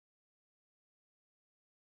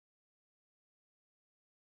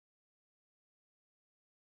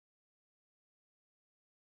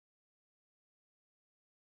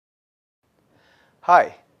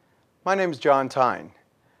Hi, my name is J.Thyne.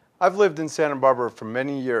 I've lived in Santa Barbara for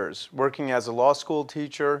many years, working as a law school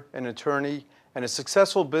teacher, an attorney, and a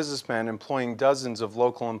successful businessman employing dozens of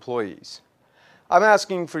local employees. I'm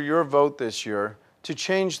asking for your vote this year to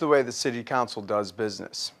change the way the City Council does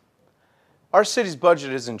business. Our city's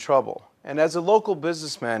budget is in trouble, and as a local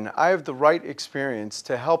businessman, I have the right experience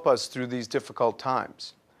to help us through these difficult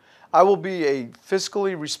times. I will be a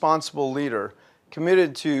fiscally responsible leader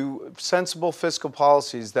committed to sensible fiscal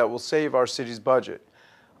policies that will save our city's budget.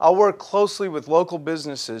 I'll work closely with local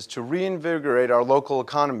businesses to reinvigorate our local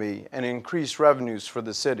economy and increase revenues for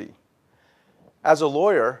the city. As a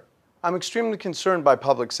lawyer, I'm extremely concerned by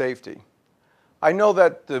public safety. I know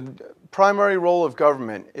that the primary role of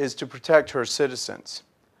government is to protect her citizens.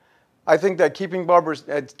 I think that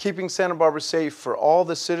keeping Santa Barbara safe for all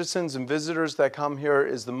the citizens and visitors that come here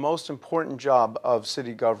is the most important job of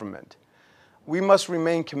city government. We must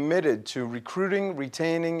remain committed to recruiting,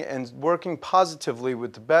 retaining, and working positively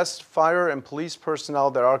with the best fire and police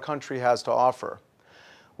personnel that our country has to offer.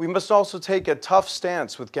 We must also take a tough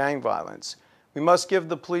stance with gang violence. We must give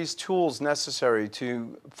the police tools necessary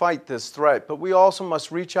to fight this threat, but we also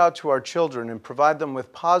must reach out to our children and provide them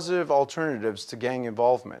with positive alternatives to gang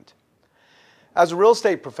involvement. As a real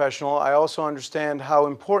estate professional, I also understand how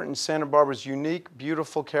important Santa Barbara's unique,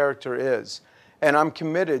 beautiful character is. And I'm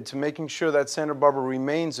committed to making sure that Santa Barbara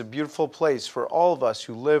remains a beautiful place for all of us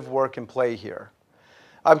who live, work, and play here.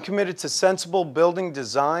 I'm committed to sensible building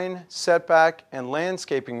design, setback, and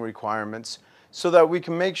landscaping requirements so that we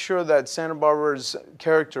can make sure that Santa Barbara's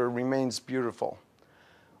character remains beautiful.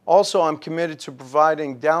 Also, I'm committed to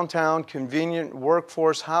providing downtown convenient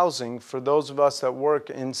workforce housing for those of us that work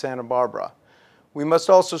in Santa Barbara. We must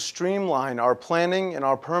also streamline our planning and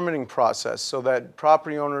our permitting process so that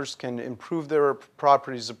property owners can improve their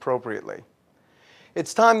properties appropriately.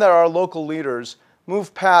 It's time that our local leaders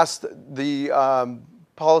move past the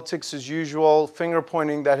politics as usual, finger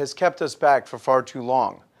pointing that has kept us back for far too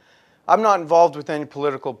long. I'm not involved with any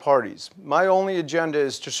political parties. My only agenda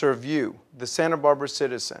is to serve you, the Santa Barbara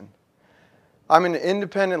citizen. I'm an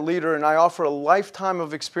independent leader and I offer a lifetime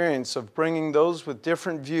of experience of bringing those with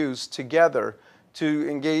different views together to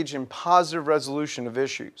engage in positive resolution of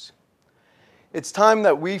issues. It's time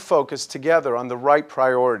that we focus together on the right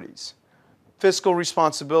priorities: fiscal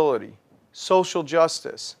responsibility, social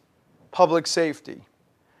justice, public safety.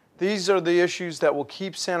 These are the issues that will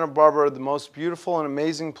keep Santa Barbara the most beautiful and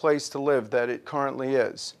amazing place to live that it currently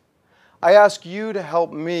is. I ask you to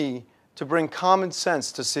help me to bring common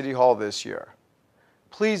sense to City Hall this year.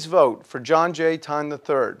 Please vote for J.Thyne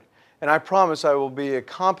III, and I promise I will be a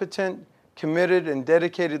competent, committed, and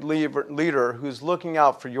dedicated leader who's looking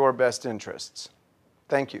out for your best interests.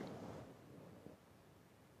 Thank you.